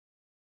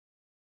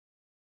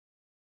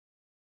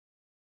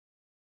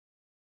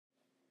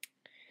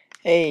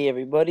Hey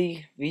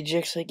everybody,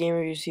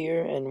 vgXiGameReviews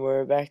here, and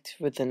we're back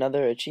with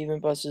another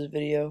Achievement Busters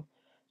video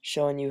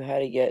showing you how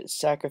to get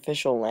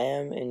Sacrificial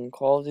Lamb in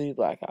Call of Duty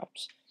Black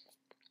Ops.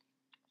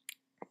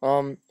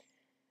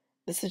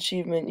 This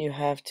achievement you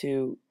have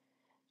to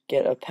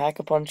get a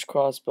Pack-a-Punch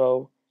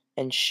crossbow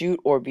and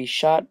shoot or be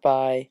shot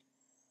by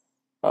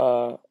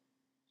a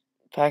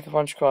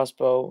Pack-a-Punch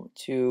crossbow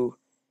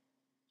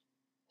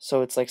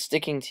so it's like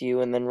sticking to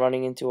you and then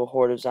running into a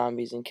horde of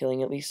zombies and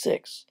killing at least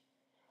 6.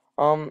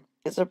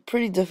 It's a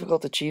pretty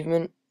difficult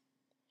achievement.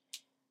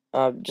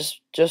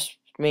 Just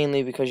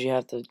mainly because you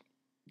have to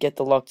get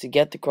the luck to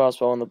get the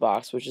crossbow in the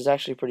box, which is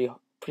actually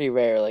pretty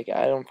rare. Like,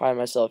 I don't find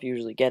myself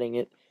usually getting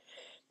it.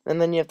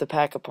 And then you have to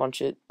pack-a-punch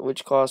it,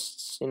 which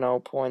costs,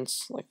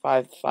 points, like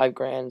five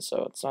grand,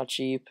 so it's not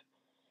cheap.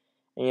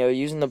 And,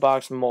 using the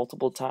box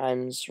multiple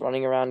times,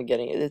 running around and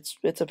getting it,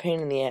 it's a pain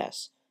in the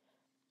ass.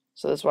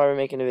 So that's why we're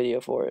making a video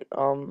for it.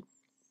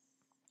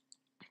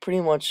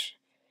 Pretty much,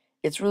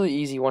 it's really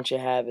easy once you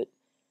have it.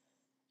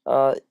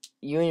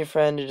 You and your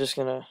friend are just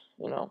gonna,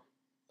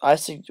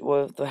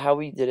 how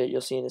we did it,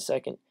 you'll see in a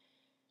second.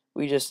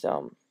 We just,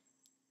 I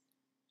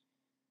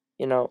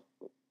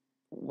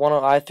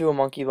threw a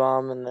monkey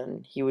bomb, and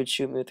then he would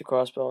shoot me with the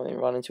crossbow and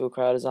run into a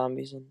crowd of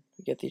zombies and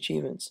get the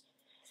achievements.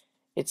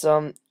 It's,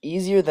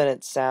 easier than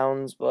it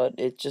sounds, but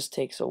it just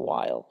takes a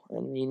while,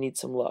 and you need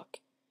some luck.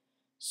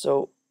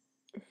 So,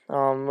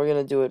 we're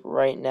gonna do it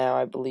right now,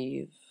 I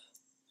believe.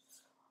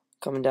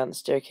 Coming down the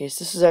staircase.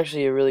 This is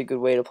actually a really good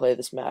way to play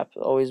this map.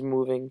 Always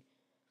moving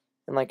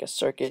in like a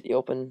circuit. You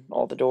open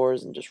all the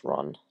doors and just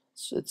run.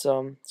 It's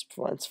fun.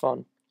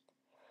 All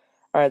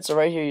right, so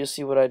right here you'll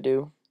see what I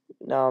do.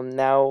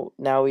 Now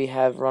we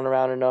have run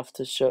around enough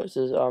to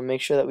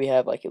make sure that we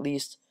have like at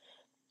least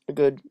a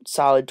good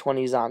solid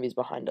 20 zombies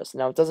behind us.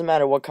 Now it doesn't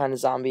matter what kind of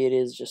zombie it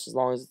is, just as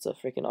long as it's a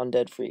freaking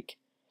undead freak.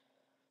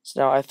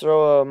 So now I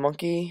throw a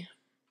monkey,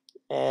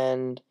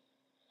 and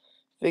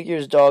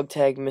figures dog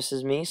tag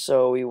misses me,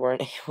 so we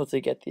weren't able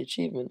to get the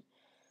achievement.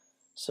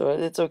 So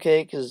it's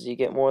okay, because you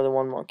get more than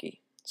one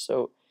monkey.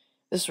 So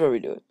this is where we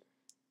do it.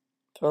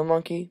 Throw the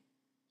monkey,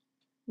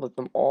 let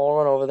them all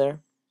run over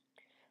there.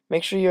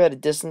 Make sure you're at a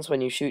distance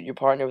when you shoot your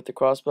partner with the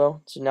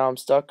crossbow. So now I'm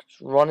stuck.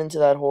 Just run into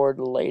that horde,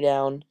 lay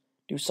down,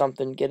 do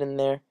something, get in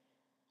there,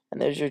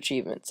 and there's your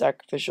achievement.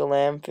 Sacrificial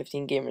Lamb,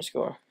 15 gamer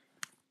score.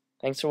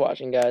 Thanks for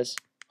watching, guys.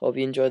 Hope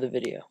you enjoy the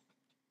video.